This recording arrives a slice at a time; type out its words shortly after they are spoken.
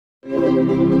Okay,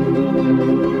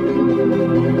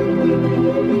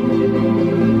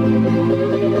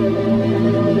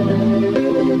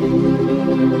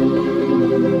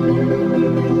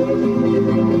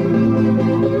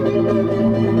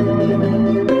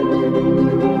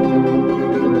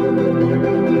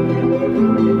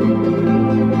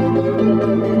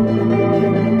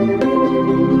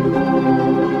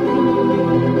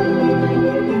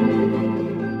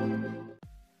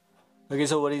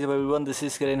 so what is up everyone, this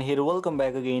is Karan here. Welcome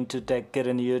back again to Tech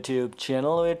Karan YouTube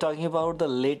channel. We're talking about the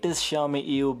latest Xiaomi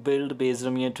EU build based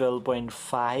on MIUI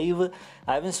 12.5.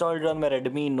 I've installed it on my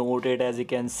Redmi Note 8, as you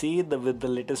can see, with the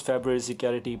latest February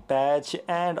security patch,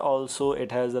 and also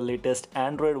it has the latest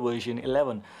Android version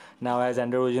 11. Now, as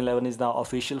Android version 11 is now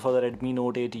official for the Redmi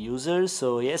Note 8 users,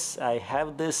 so yes, I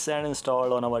have this and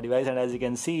installed on our device, and as you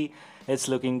can see, it's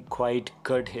looking quite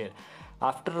good here.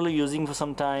 After using for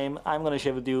some time, I'm gonna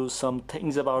share with you some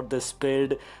things about this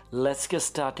build. Let's get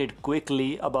started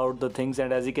quickly about the things,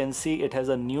 and as you can see, it has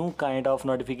a new kind of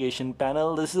notification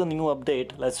panel. This is a new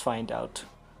update. Let's find out.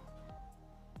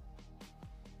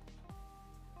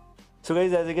 So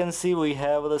guys, as you can see, we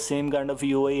have the same kind of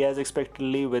UI as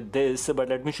expectedly with this, but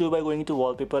let me show you by going to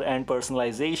wallpaper and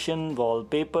personalization.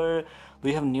 Wallpaper,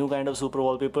 we have new kind of super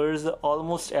wallpapers.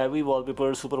 Almost every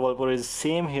super wallpaper is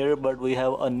same here, but we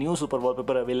have a new super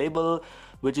wallpaper available,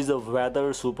 which is a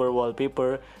weather super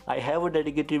wallpaper. I have a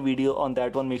dedicated video on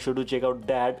that one, make sure to check out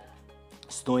that.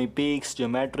 Snowy peaks,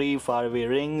 geometry, faraway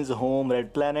rings, home,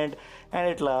 red planet, and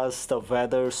at last the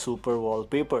weather super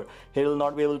wallpaper. Here you'll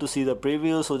not be able to see the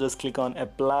preview, so just click on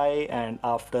apply, and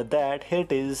after that, here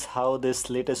it is how this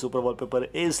latest super wallpaper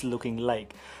is looking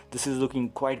like. This is looking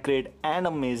quite great and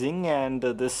amazing, and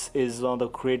this is one of the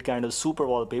great kind of super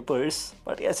wallpapers.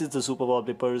 But yes, it's a super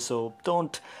wallpaper, so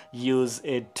don't use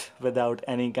it without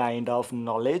any kind of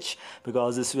knowledge,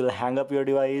 because this will hang up your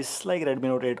device like Redmi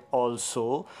Note 8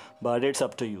 also, but it's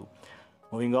up to you.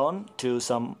 Moving on to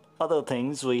some other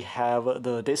things, we have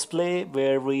the display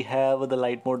where we have the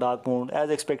light mode, dark mode, as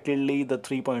expectedly the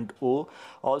 3.0.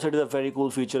 Also, it is a very cool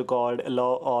feature called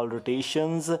allow all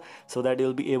rotations, so that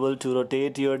you'll be able to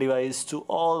rotate your device to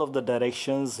all of the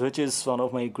directions, which is one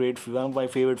of my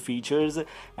favorite features.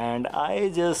 And I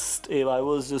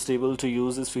was just able to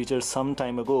use this feature some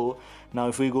time ago. Now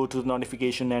if we go to the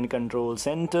notification and control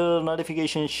center,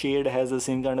 notification shade has the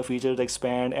same kind of feature to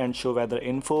expand and show weather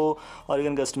info, or you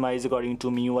can customize according to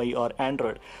MIUI or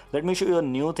Android. Let me show you a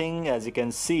new thing. As you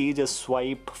can see, just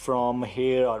swipe from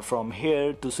here or from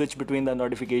here to switch between the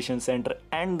notification center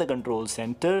and the control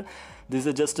center. This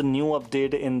is just a new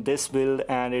update in this build,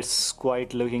 and it's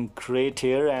quite looking great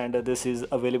here, and this is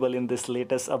available in this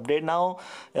latest update. Now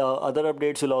other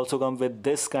updates will also come with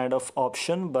this kind of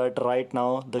option, but right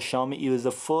now the Xiaomi EU is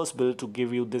the first build to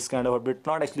give you this kind of update.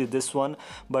 Not actually this one,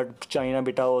 but China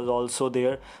beta was also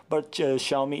there, but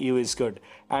Xiaomi EU is good.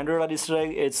 Android Easter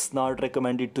egg, it's not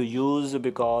recommended to use,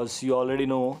 because you already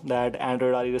know that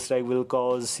Android Easter egg will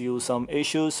cause you some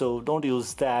issues, so don't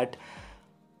use that.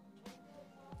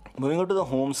 Moving on to the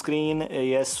home screen,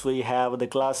 yes, we have the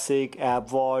classic app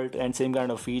vault and same kind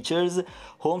of features.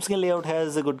 Home screen layout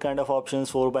has a good kind of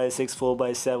options, 4x6,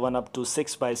 4x7, up to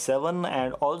 6x7,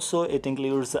 and also it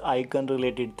includes the icon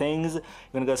related things. You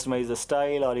can customize the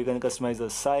style, or you can customize the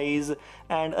size,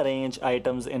 and arrange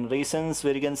items in recents,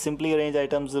 where you can simply arrange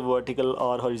items vertical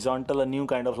or horizontal, a new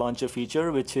kind of launcher feature,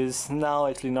 which is now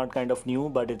actually not kind of new,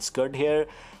 but it's good here.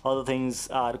 All the things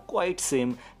are quite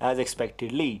same as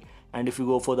expectedly. And if you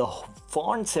go for the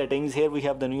font settings, here we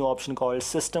have the new option called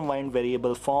system wide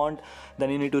variable font. Then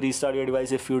you need to restart your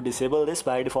device if you disable this.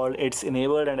 By default it's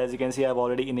enabled, and as you can see, I've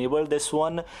already enabled this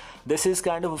one. This is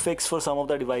kind of a fix for some of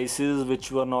the devices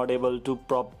which were not able to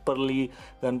properly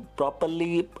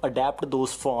adapt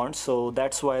those fonts, so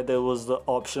that's why there was the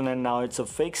option, and now it's a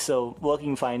fix. So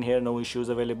working fine here, no issues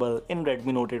available in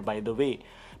Redmi Note 8, by the way.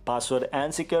 Password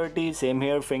and security, same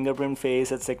here, fingerprint,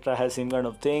 face, etc. has same kind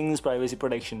of things. Privacy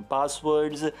protection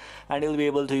passwords, and you'll be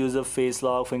able to use a face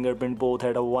lock, fingerprint both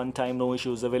at a one time, no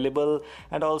issues available.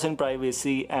 And also in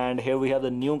privacy, and here we have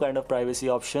the new kind of privacy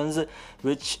options,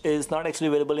 which is not actually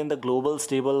available in the global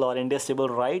stable or India stable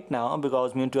right now,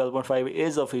 because MIUI 12.5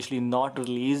 is officially not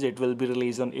released. It will be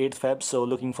released on 8th Feb, so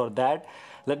looking for that.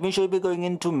 Let me show you by going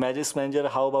into Magisk Manager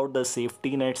how about the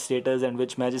safety net status and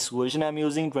which Magisk version I'm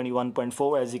using,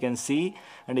 21.4. As as you can see.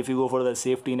 And if you go for the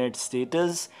safety net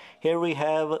status, here we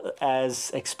have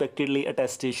as expectedly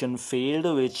attestation failed,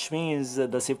 which means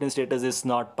the safety net status is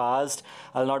not passed.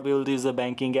 I'll not be able to use the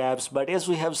banking apps, but yes,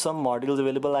 we have some modules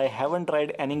available. I haven't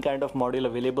tried any kind of module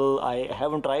available. I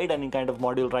haven't tried any kind of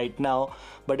module right now,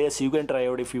 but yes, you can try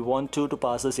out if you want to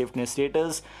pass the safety net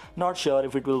status. Not sure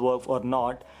if it will work or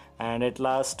not. And at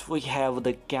last we have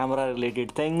the camera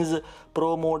related things: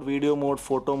 pro mode, video mode,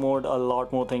 photo mode. A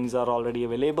lot more things are already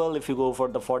available. If you go for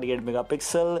the 48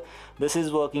 megapixel, this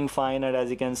is working fine, and as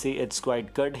you can see, it's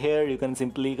quite good here. You can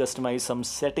simply customize some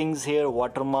settings here: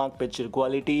 watermark, picture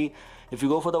quality. If you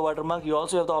go for the watermark, you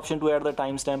also have the option to add the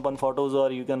timestamp on photos,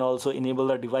 or you can also enable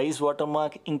the device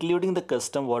watermark, including the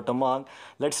custom watermark.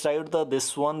 Let's try out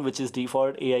this one, which is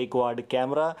default AI quad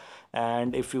camera.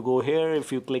 And if you go here,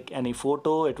 if you click any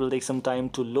photo, it will take some time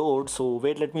to load. So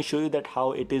wait, let me show you that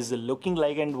how it is looking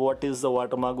like and what is the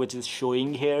watermark which is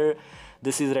showing here.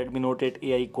 This is Redmi Note 8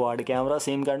 AI quad camera,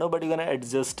 same kind of, but you're gonna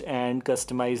adjust and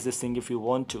customize this thing if you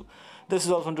want to. This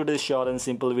is all from today's short and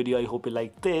simple video. I hope you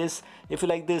like this. If you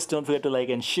like this, don't forget to like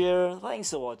and share.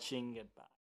 Thanks for watching. Goodbye.